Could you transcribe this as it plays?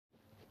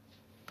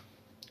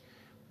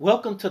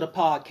Welcome to the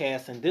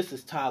podcast, and this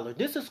is Tyler.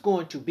 This is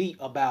going to be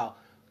about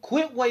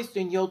quit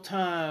wasting your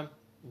time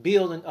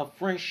building a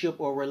friendship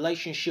or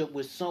relationship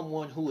with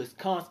someone who is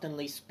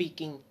constantly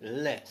speaking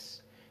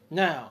less.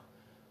 Now,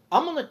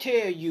 I'm going to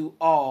tell you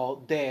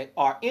all that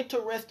are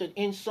interested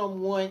in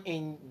someone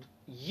and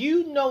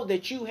you know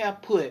that you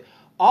have put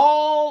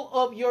all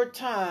of your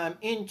time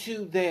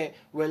into that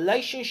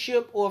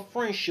relationship or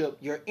friendship,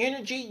 your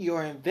energy,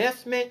 your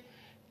investment,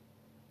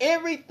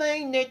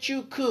 everything that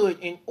you could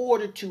in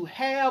order to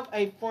have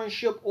a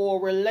friendship or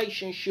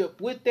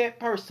relationship with that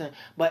person.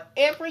 But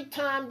every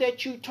time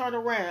that you turn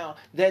around,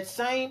 that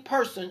same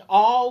person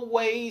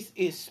always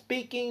is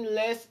speaking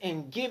less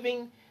and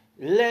giving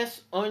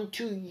less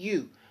unto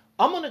you.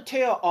 I'm going to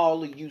tell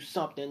all of you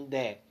something,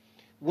 that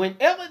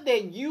whenever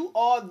that you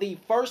are the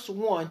first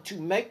one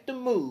to make the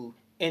move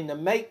and to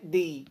make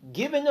the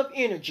giving of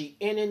energy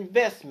and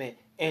investment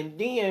and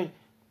then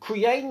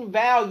creating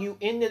value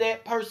into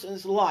that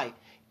person's life,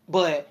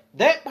 but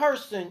that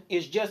person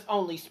is just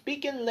only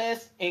speaking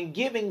less and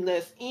giving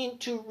less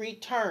into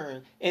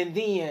return. And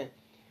then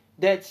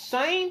that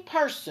same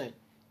person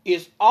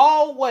is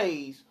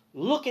always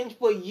looking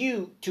for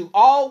you to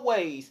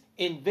always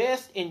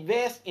invest.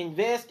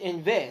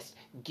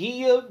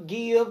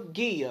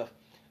 Give.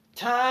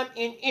 Time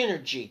and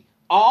energy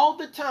all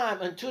the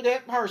time unto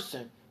that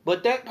person.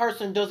 But that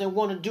person doesn't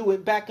want to do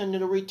it back into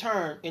the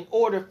return in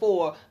order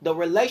for the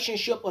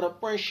relationship or the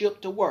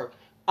friendship to work.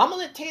 I'm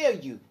going to tell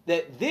you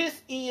that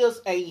this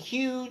is a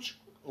huge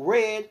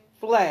red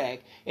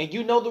flag. And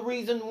you know the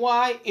reason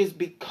why is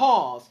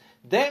because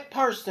that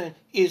person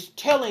is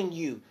telling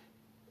you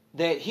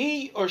that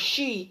he or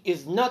she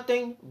is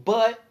nothing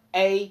but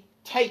a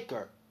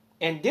taker.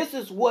 And this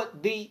is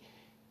what the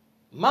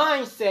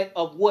mindset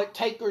of what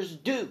takers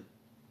do.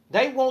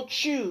 They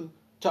want you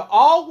to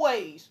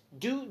always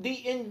do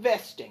the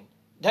investing.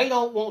 They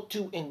don't want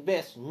to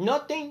invest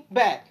nothing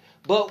back.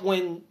 But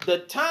when the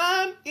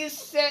time is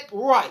set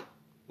right,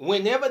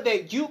 whenever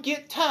that you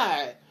get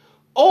tired,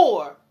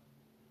 or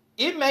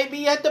it may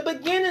be at the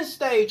beginning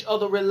stage of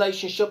the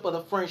relationship or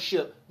the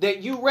friendship,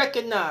 that you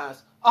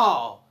recognize,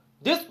 oh,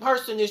 this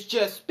person is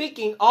just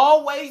speaking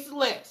always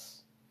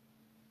less.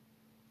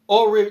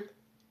 Or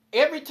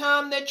every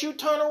time that you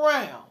turn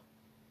around,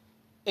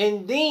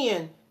 and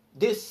then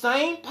this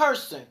same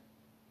person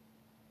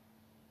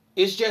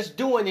is just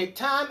doing it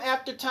time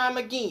after time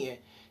again.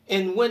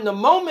 And when the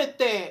moment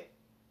that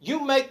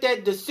you make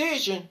that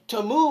decision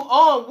to move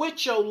on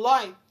with your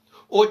life,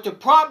 or to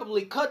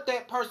probably cut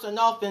that person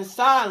off in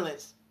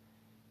silence,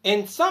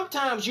 and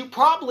sometimes you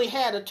probably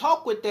had a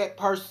talk with that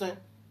person,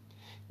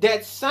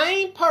 that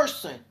same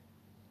person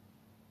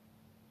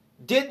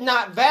did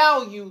not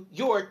value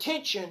your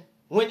attention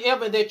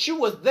whenever that you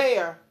was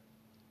there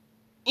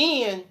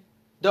in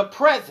the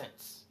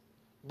presence.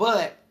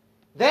 But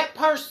that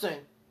person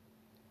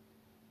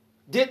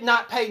did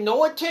not pay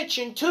no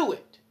attention to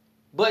it.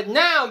 But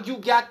now you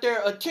got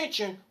their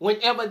attention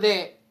whenever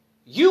that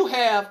you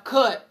have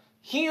cut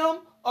him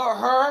or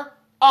her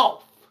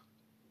off.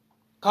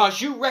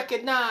 Because you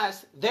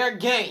recognize their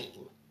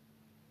game.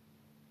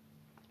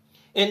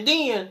 And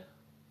then,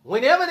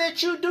 whenever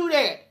that you do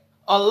that,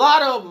 a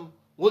lot of them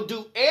will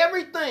do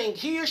everything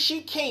he or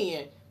she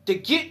can to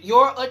get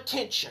your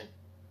attention.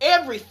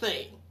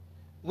 Everything.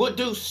 Will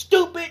do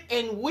stupid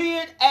and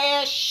weird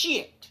ass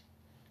shit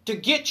to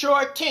get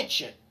your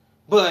attention.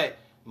 But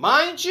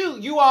mind you,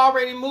 you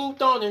already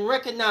moved on and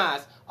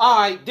recognized, all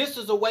right, this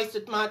is a waste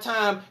of my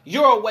time.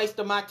 You're a waste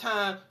of my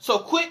time. So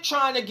quit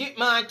trying to get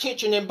my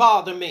attention and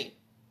bother me.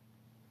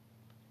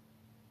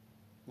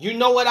 You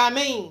know what I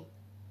mean?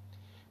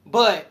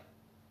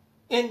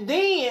 And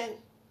then,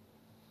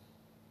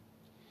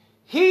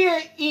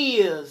 here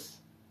is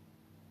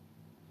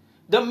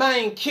the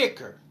main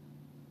kicker.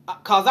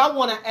 Because I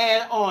want to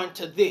add on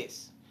to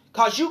this.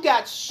 Because you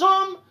got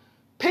some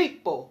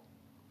people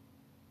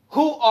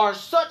who are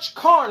such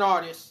con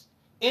artists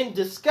in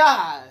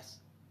disguise.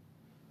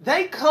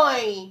 They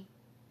claim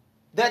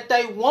that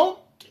they want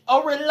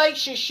a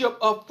relationship,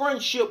 a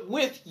friendship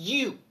with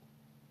you.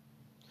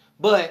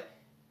 But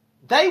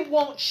they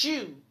want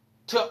you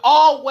to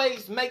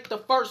always make the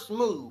first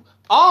move.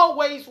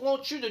 Always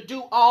want you to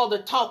do all the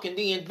talking,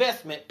 the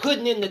investment,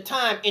 putting in the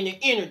time and the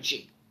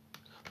energy.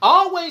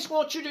 Always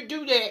want you to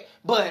do that,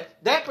 but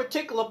that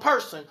particular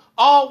person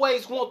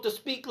always want to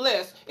speak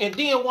less and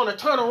then want to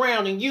turn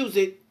around and use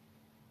it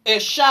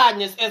as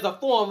shyness as a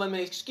form of an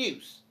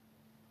excuse.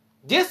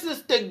 This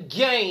is the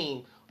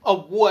game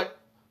of what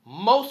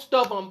most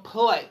of them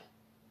play.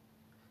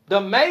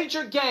 The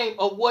major game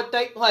of what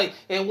they play.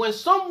 And when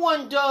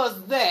someone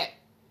does that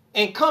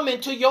and come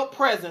into your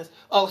presence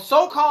of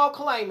so-called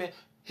claiming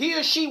he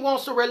or she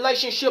wants a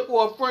relationship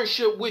or a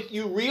friendship with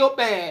you real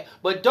bad,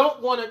 but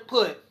don't want to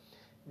put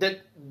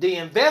the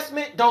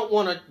investment, don't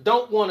want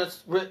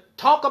to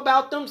talk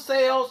about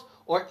themselves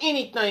or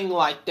anything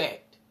like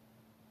that,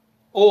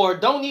 or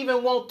don't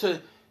even want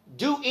to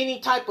do any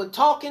type of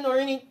talking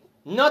or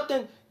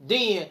nothing,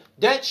 then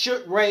that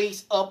should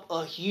raise up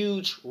a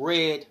huge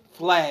red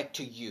flag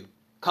to you.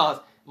 Because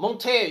I'm going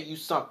to tell you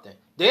something.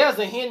 There's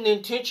a hidden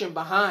intention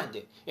behind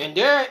it. And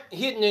their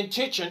hidden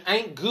intention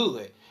ain't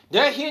good.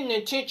 Their hidden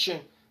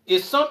intention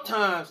is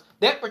sometimes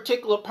that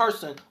particular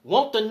person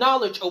want the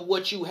knowledge of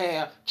what you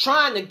have,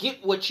 trying to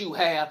get what you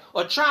have,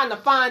 or trying to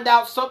find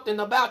out something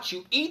about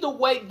you. Either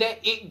way that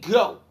it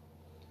go,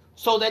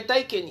 so that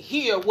they can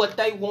hear what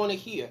they want to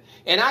hear.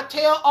 And I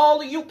tell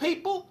all of you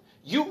people,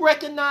 you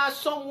recognize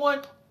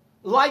someone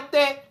like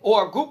that,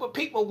 or a group of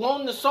people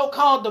wanting to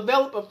so-called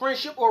develop a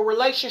friendship or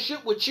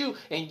relationship with you,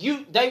 and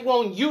they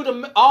want you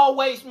to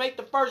always make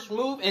the first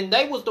move, and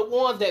they was the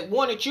ones that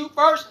wanted you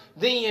first,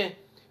 then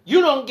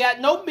you don't got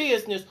no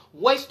business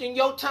wasting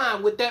your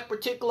time with that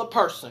particular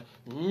person.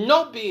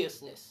 No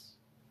business.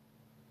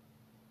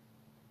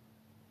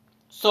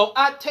 So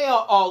I tell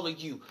all of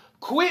you,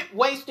 quit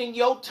wasting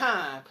your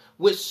time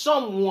with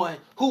someone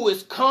who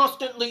is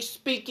constantly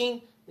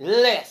speaking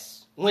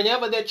less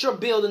whenever that you're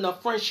building a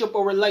friendship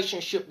or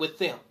relationship with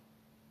them.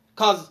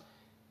 Because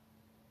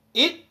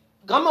I'm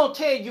going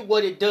to tell you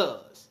what it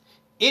does.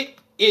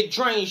 It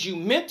drains you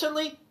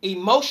mentally,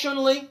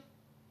 emotionally,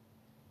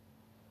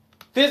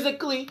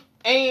 physically,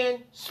 and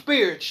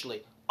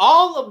spiritually.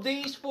 All of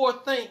these 4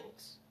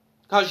 things.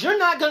 Because you're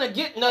not going to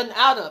get nothing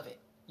out of it.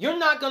 You're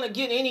not going to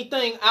get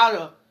anything out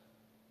of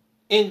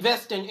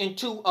investing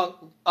into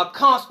a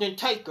constant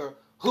taker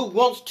who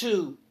wants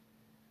to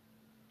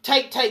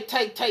take,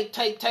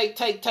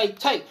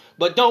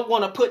 but don't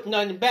want to put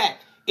nothing back.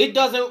 It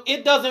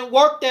doesn't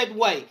work that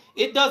way.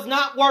 It does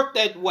not work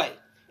that way.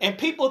 And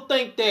people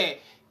think that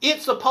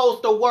it's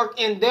supposed to work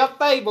in their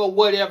favor,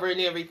 whatever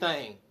and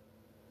everything.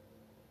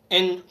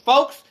 And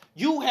folks,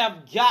 you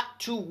have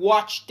got to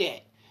watch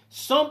that.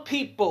 Some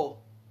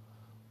people,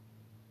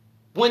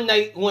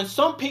 when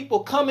some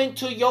people come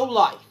into your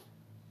life,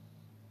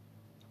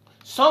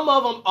 some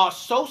of them are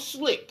so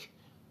slick,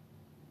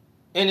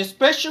 and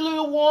especially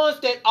the ones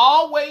that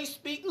always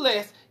speak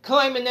less,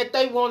 claiming that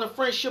they want a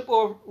friendship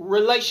or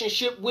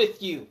relationship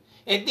with you.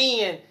 And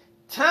then,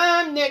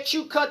 time that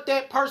you cut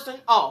that person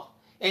off,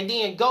 and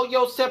then go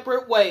your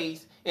separate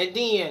ways, and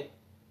then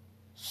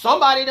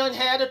somebody done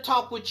had a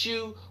talk with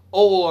you,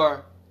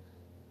 or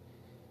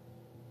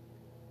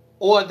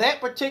that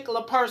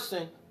particular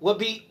person will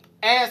be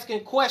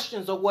asking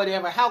questions or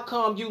whatever, how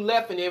come you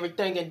left and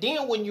everything, and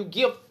then when you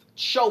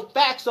show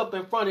facts up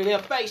in front of their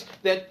face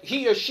that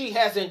he or she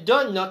hasn't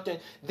done nothing,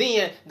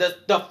 then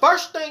the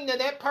first thing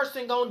that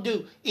person gonna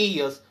do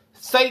is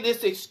say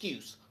this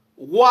excuse: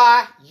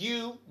 why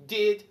you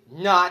did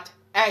not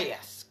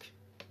ask.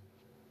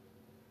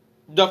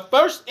 The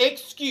first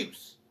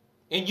excuse,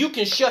 and you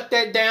can shut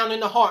that down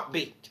in a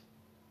heartbeat.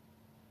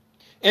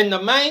 And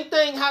the main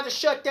thing how to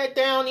shut that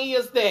down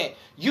is that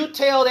you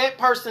tell that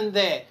person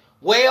that,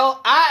 well,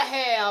 I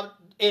have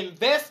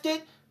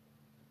invested,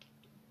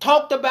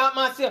 talked about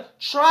myself,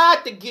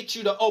 tried to get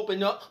you to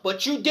open up,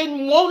 but you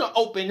didn't want to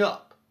open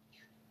up.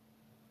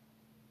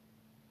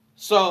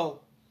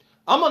 So,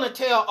 I'm going to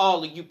tell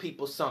all of you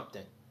people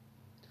something.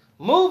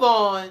 Move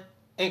on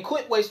and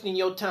quit wasting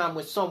your time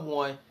with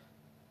someone,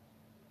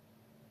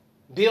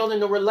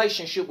 building a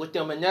relationship with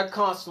them, and they're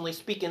constantly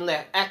speaking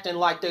left, acting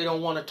like they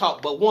don't want to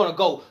talk, but want to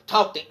go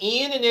talk to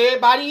Ian and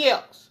everybody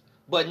else,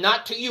 but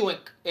not to you.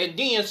 And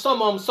then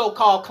some of them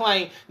so-called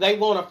claim they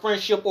want a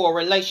friendship or a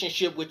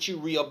relationship with you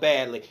real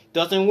badly.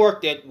 Doesn't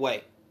work that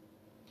way.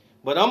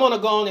 But I'm going to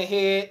go on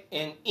ahead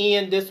and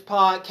end this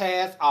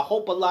podcast. I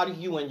hope a lot of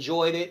you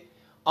enjoyed it.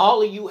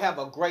 All of you have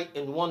a great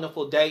and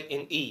wonderful day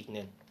and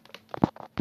evening.